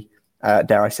equally,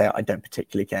 dare I say it, I don't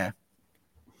particularly care.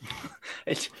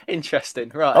 It's interesting,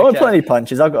 right? I won't put any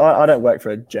punches. I don't work for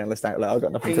a journalist outlet. I've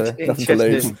got nothing to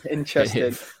lose.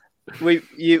 Interesting.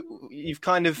 You've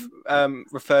kind of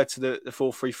referred to the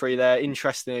 4-3-3 there.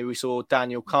 Interestingly, we saw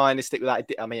Daniel kind of stick with that.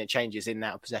 I mean, it changes in and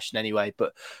out of possession anyway,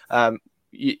 but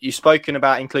you've spoken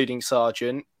about including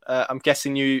Sargent. I'm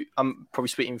guessing I'm probably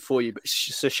speaking for you, but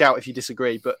so shout if you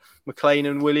disagree. But McLean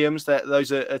and Williams,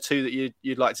 those are two that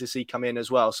you'd like to see come in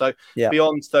as well. So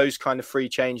beyond those kind of three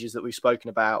changes that we've spoken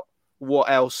about,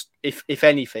 what else, if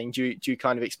anything, do you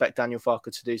kind of expect Daniel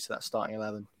Farke to do to that starting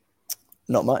 11?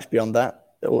 Not much beyond that.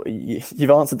 You've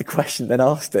answered the question, then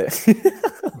asked it.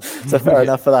 So fair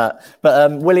enough for that.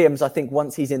 But Williams, I think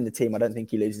once he's in the team, I don't think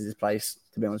he loses his place,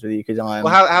 to be honest with you, because I am...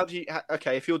 Well, how do you...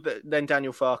 Okay, if you're then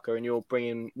Daniel Farke and you're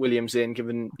bringing Williams in,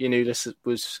 given you knew this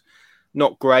was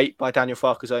not great by Daniel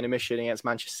Farke's own admission against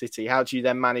Manchester City, how do you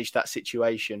then manage that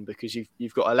situation? Because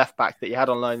you've got a left-back that you had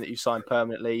on loan that you signed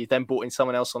permanently, you then brought in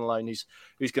someone else on loan who's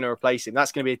going to replace him.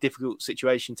 That's going to be a difficult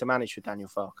situation to manage for Daniel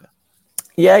Farke.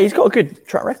 Yeah, he's got a good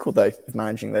track record, though, of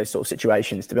managing those sort of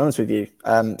situations, to be honest with you.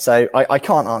 So I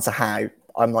can't answer how.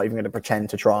 I'm not even going to pretend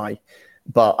to try.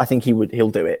 But I think he'll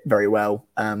do it very well.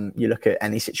 You look at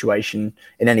any situation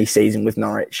in any season with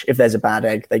Norwich. If there's a bad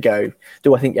egg, they go.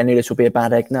 Do I think Yanulis will be a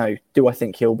bad egg? No. Do I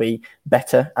think he'll be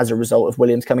better as a result of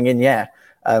Williams coming in? Yeah.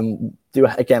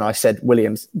 Again, I said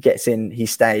Williams gets in, he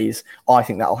stays. I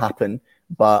think that'll happen.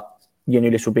 But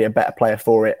Yanulis will be a better player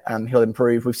for it. He'll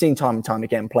improve. We've seen time and time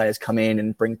again players come in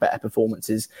and bring better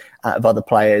performances out of other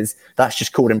players. That's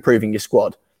just called improving your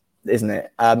squad, isn't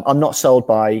it? I'm not sold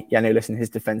by Yanulis and his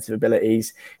defensive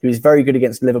abilities. He was very good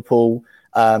against Liverpool.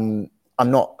 I'm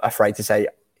not afraid to say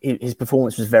his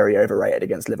performance was very overrated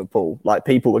against Liverpool. Like,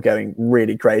 people were going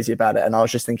really crazy about it. And I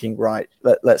was just thinking, right,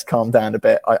 let's calm down a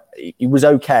bit. He was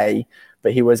okay,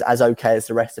 but he was as okay as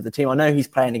the rest of the team. I know he's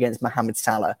playing against Mohamed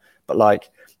Salah, but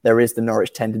there is the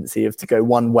Norwich tendency to go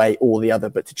one way or the other,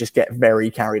 but to just get very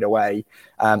carried away.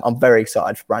 I'm very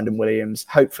excited for Brandon Williams.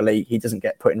 Hopefully he doesn't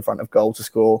get put in front of goal to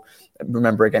score.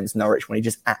 Remember against Norwich when he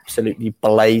just absolutely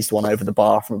blazed one over the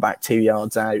bar from about 2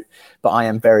 yards out. But I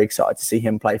am very excited to see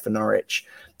him play for Norwich.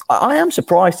 I am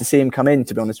surprised to see him come in,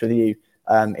 to be honest with you,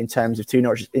 in terms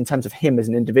of him as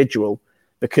an individual,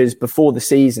 because before the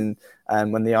season,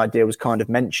 when the idea was kind of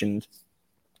mentioned,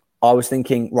 I was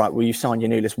thinking, right, well, you signed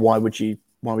Yanulis, why would you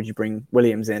bring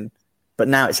Williams in? But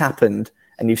now it's happened,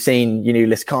 and you've seen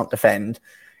Yanulis can't defend.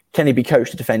 Can he be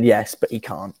coached to defend? Yes, but he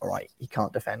can't. All right, he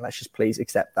can't defend. Let's just please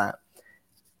accept that.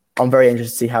 I'm very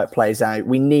interested to see how it plays out.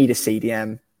 We need a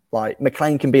CDM.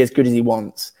 McLean can be as good as he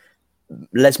wants.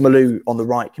 Les Malou on the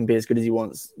right can be as good as he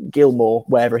wants. Gilmore,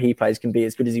 wherever he plays, can be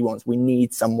as good as he wants. We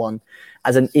need someone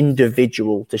as an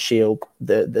individual to shield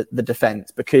the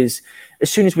defence, because as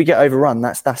soon as we get overrun,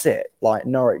 that's it.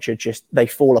 Norwich are they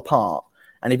fall apart.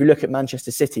 And if you look at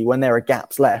Manchester City, when there are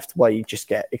gaps left, well, you just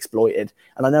get exploited.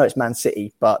 And I know it's Man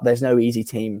City, but there's no easy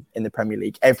team in the Premier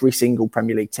League. Every single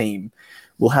Premier League team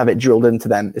will have it drilled into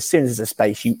them. As soon as there's a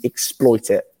space, you exploit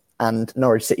it. And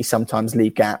Norwich City sometimes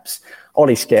leave gaps.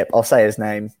 Ollie Skip, I'll say his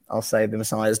name. I'll say the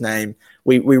Messiah's name.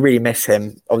 We really miss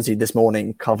him. Obviously, this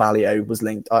morning, Carvalho was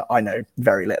linked. I know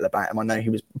very little about him. I know he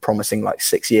was promising like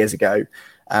 6 years ago,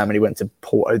 and he went to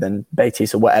Porto, then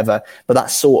Betis or whatever. But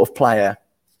that sort of player,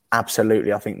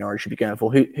 absolutely, I think Norwich should be going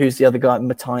for. Who's the other guy?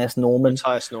 Matthias Norman?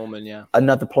 Matthias Norman, yeah.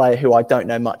 Another player who I don't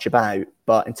know much about,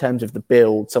 but in terms of the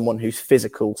build, someone who's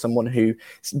physical, someone who,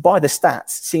 by the stats,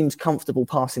 seems comfortable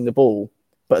passing the ball,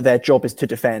 but their job is to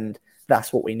defend.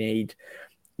 That's what we need.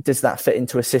 Does that fit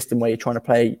into a system where you're trying to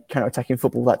play counter-attacking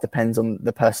football? That depends on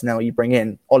the personnel you bring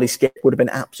in. Ollie Skip would have been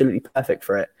absolutely perfect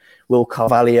for it. Will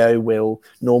Carvalho, will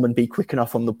Norman be quick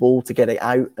enough on the ball to get it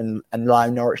out and allow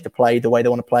Norwich to play the way they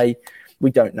want to play?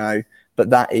 We don't know,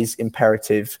 but that is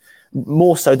imperative,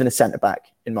 more so than a centre-back,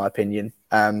 in my opinion,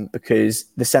 because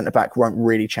the centre-back won't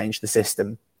really change the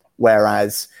system,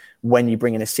 whereas when you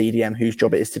bring in a CDM whose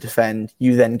job it is to defend,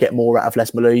 you then get more out of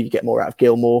Les Malou, you get more out of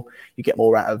Gilmore, you get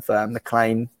more out of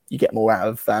McLean, you get more out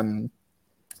of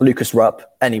Lucas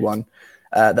Rupp, anyone.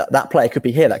 That player could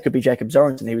be here. That could be Jacob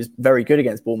Sorensen. He was very good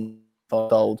against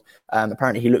Bournemouth.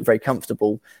 Apparently he looked very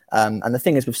comfortable. And the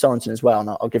thing is with Sorensen as well, and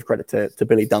I'll give credit to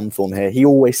Billy Dunthorne here, he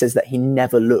always says that he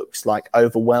never looks like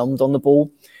overwhelmed on the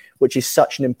ball, which is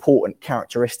such an important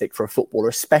characteristic for a footballer,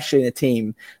 especially in a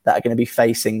team that are going to be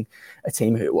facing a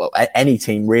team any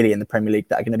team really in the Premier League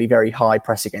that are going to be very high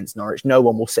press against Norwich. No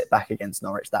one will sit back against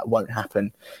Norwich. That won't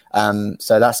happen.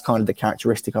 So that's kind of the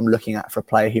characteristic I'm looking at for a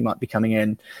player who might be coming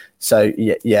in. So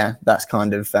yeah, that's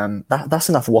kind of, that's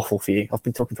enough waffle for you. I've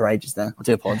been talking for ages there. I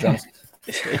do apologise.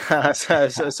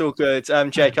 It's all good.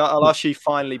 Jake, I'll ask you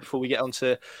finally before we get on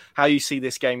to how you see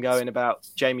this game going about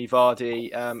Jamie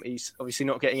Vardy. He's obviously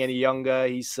not getting any younger.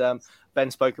 He's Ben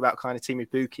spoke about kind of Timu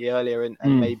Pukki earlier,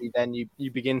 and maybe then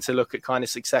you begin to look at kind of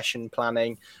succession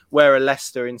planning. Where are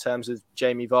Leicester in terms of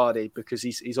Jamie Vardy? Because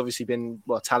he's obviously been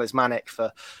talismanic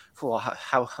for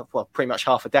pretty much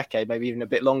half a decade, maybe even a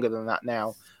bit longer than that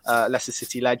now. Leicester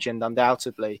City legend,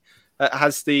 undoubtedly.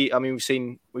 We've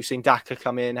seen Daka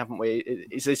come in, haven't we?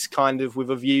 Is this kind of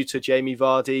with a view to Jamie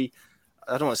Vardy?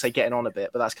 I don't want to say getting on a bit,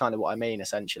 but that's kind of what I mean,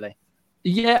 essentially.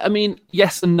 Yeah, I mean,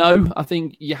 yes and no. I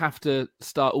think you have to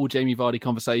start all Jamie Vardy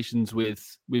conversations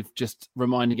with just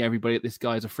reminding everybody that this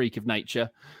guy is a freak of nature.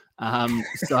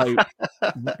 So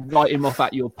write him off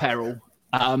at your peril.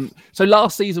 So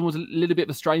last season was a little bit of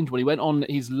a strange one. He went on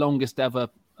his longest ever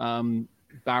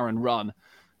barren run,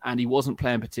 and he wasn't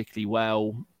playing particularly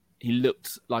well. He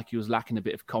looked like he was lacking a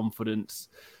bit of confidence,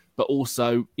 but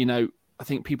also, I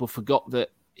think people forgot that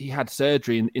he had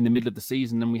surgery in the middle of the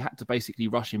season, and we had to basically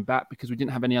rush him back because we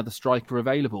didn't have any other striker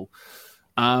available.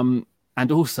 And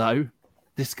also,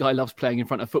 this guy loves playing in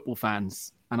front of football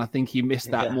fans, and I think he missed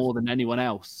that more than anyone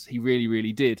else. He really,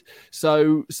 really did.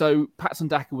 So Patson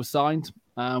Daka was signed.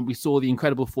 We saw the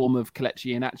incredible form of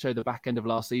Kelechi Iheanacho the back end of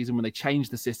last season when they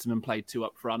changed the system and played two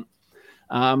up front.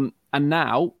 And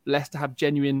now Leicester have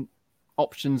genuine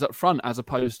options up front as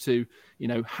opposed to,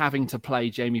 having to play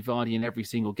Jamie Vardy in every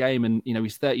single game. And,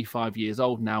 he's 35 years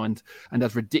old now. And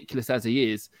as ridiculous as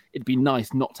he is, it'd be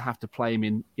nice not to have to play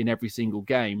him in every single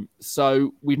game.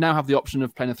 So we now have the option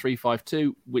of playing a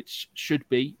 3-5-2, which should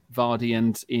be Vardy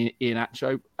and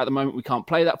Iheanacho. At the moment, we can't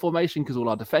play that formation because all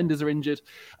our defenders are injured.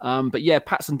 But yeah,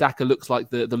 Patson Daka looks like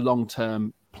the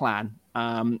long-term plan.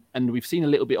 And we've seen a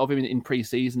little bit of him in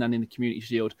pre-season and in the Community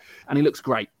Shield, and he looks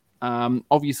great.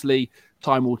 Obviously,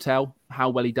 time will tell how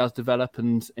well he does develop,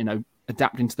 and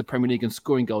adapting to the Premier League and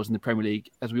scoring goals in the Premier League,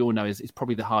 as we all know, is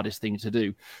probably the hardest thing to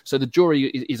do. So the jury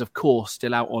is of course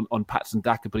still out on Patson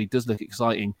Daka, but he does look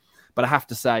exciting. But I have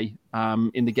to say,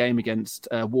 in the game against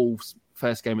Wolves,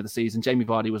 first game of the season, Jamie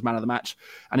Vardy was man of the match,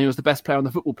 and he was the best player on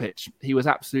the football pitch. He was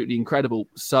absolutely incredible.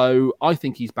 So I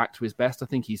think he's back to his best. I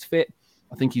think he's fit.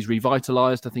 I think he's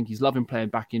revitalised. I think he's loving playing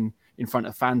back in front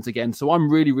of fans again. So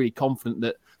I'm really, really confident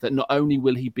that not only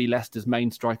will he be Leicester's main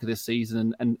striker this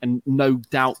season and no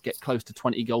doubt get close to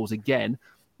 20 goals again,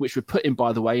 which would put him,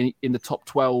 by the way, in the top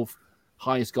 12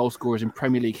 highest goal scorers in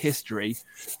Premier League history.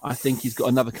 I think he's got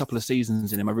another couple of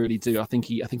seasons in him. I really do. I think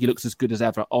he looks as good as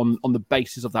ever on the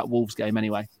basis of that Wolves game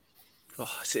anyway.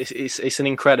 Oh, it's an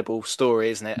incredible story,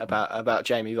 isn't it, about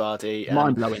Jamie Vardy?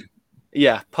 Mind-blowing.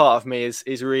 Yeah, part of me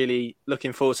is really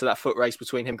looking forward to that foot race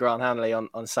between him and Grant Hanley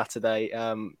on Saturday.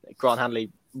 Grant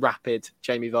Hanley rapid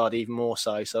Jamie Vardy even more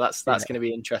so. So that's going to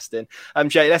be interesting.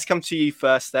 Jay, let's come to you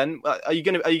first. Then, are you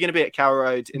going to be at Carrow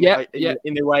Road in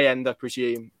the away end? I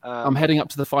presume. I'm heading up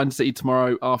to the Fine City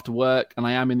tomorrow after work, and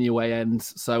I am in the away end.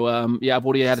 So I've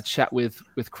already had a chat with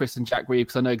Chris and Jack Reeve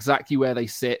because I know exactly where they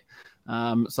sit.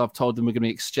 So I've told them we're going to be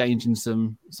exchanging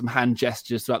some hand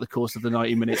gestures throughout the course of the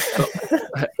 90 minutes,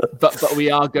 but we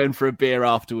are going for a beer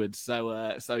afterwards.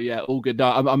 So yeah, all good.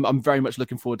 No, I'm very much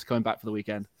looking forward to coming back for the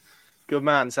weekend. Good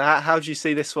man. So how do you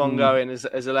see this one going as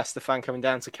a Leicester fan coming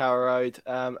down to Carrow Road?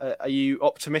 Are you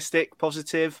optimistic,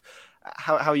 positive?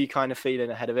 How are you kind of feeling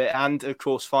ahead of it? And of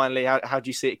course, finally, how do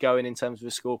you see it going in terms of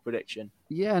a score prediction?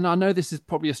 Yeah, and I know this is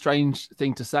probably a strange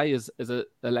thing to say as a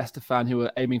Leicester fan who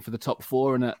are aiming for the top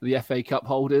four and the FA Cup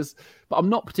holders, but I'm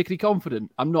not particularly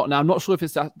confident. I'm not sure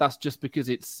if that's just because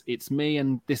it's me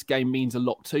and this game means a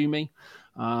lot to me.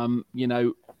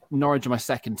 Norwich are my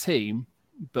second team,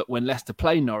 but when Leicester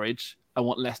play Norwich, I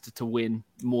want Leicester to win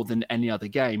more than any other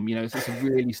game.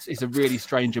 It's a really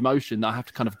strange emotion that I have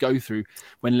to kind of go through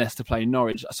when Leicester play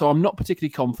Norwich. So I'm not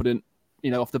particularly confident,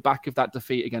 off the back of that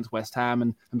defeat against West Ham,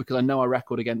 and because I know our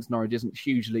record against Norwich isn't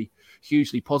hugely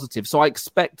positive. So I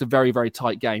expect a very, very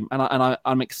tight game, and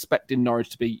I'm expecting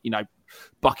Norwich to be,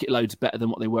 bucket loads better than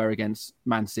what they were against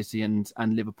Man City and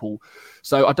Liverpool.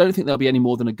 So I don't think there'll be any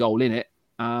more than a goal in it.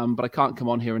 But I can't come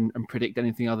on here and predict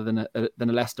anything other than a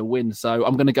Leicester win. So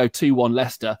I'm going to go 2-1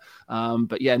 Leicester.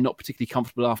 But yeah, not particularly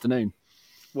comfortable afternoon.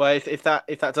 Well, if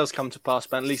that does come to pass,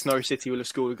 Ben, at least Norwich City will have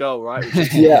scored a goal, right?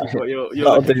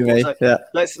 That'll do me. So yeah.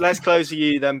 Let's close with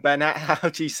you then, Ben. How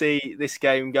do you see this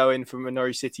game going from a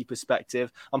Norwich City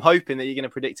perspective? I'm hoping that you're going to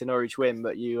predict a Norwich win,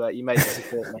 but you may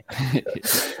disappoint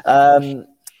me.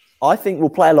 I think we'll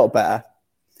play a lot better.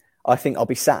 I think I'll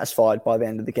be satisfied by the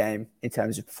end of the game in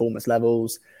terms of performance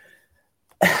levels.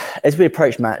 As we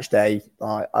approach match day,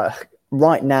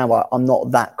 right now I'm not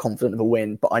that confident of a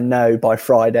win, but I know by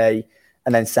Friday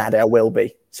and then Saturday I will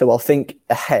be. So I'll think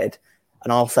ahead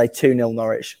and I'll say 2-0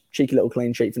 Norwich. Cheeky little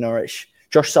clean sheet for Norwich.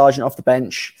 Josh Sargent off the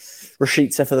bench.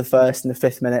 Rashica for the first and the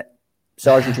 5th minute.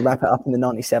 Sargent to wrap it up in the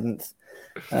 97th.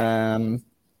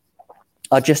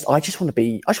 I just want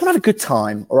to have a good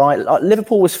time, all right? Like,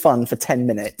 Liverpool was fun for 10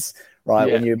 minutes, right?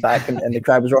 Yeah. When you were back and the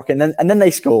crowd was rocking. And then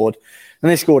they scored.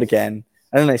 And they scored again.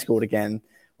 And then they scored again.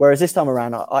 Whereas this time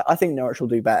around, I think Norwich will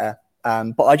do better.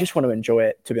 But I just want to enjoy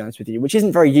it, to be honest with you, which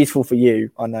isn't very useful for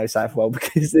you, I know, Southwell,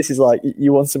 because this is like,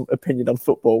 you want some opinion on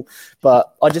football.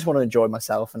 But I just want to enjoy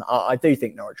myself. And I do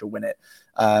think Norwich will win it.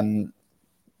 2-0.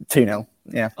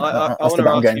 Yeah, that's the bet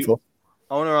I'm going for.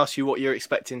 I want to ask you what you're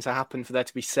expecting to happen for there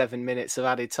to be 7 minutes of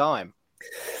added time.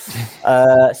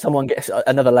 Someone gets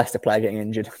another Leicester player getting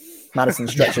injured. Madison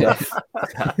stretched it off.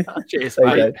 Cheers,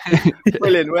 mate.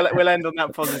 Brilliant. We'll end on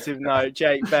that positive note.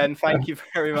 Jake, Ben, thank you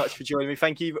very much for joining me.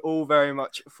 Thank you all very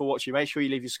much for watching. Make sure you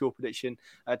leave your score prediction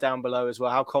down below as well.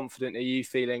 How confident are you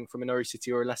feeling from a Norwich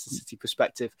City or a Leicester City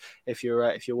perspective if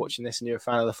you're watching this and you're a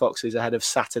fan of the Foxes ahead of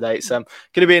Saturday? It's going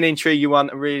to be an intriguing one.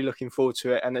 I'm really looking forward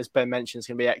to it. And as Ben mentioned, it's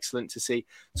going to be excellent to see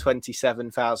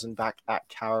 27,000 back at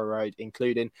Carrow Road,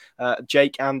 including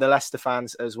Jake and the Leicester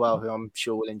fans as well, who I'm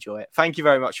sure will enjoy it. Thank you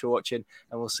very much for watching,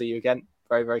 and we'll see you again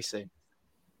very, very soon.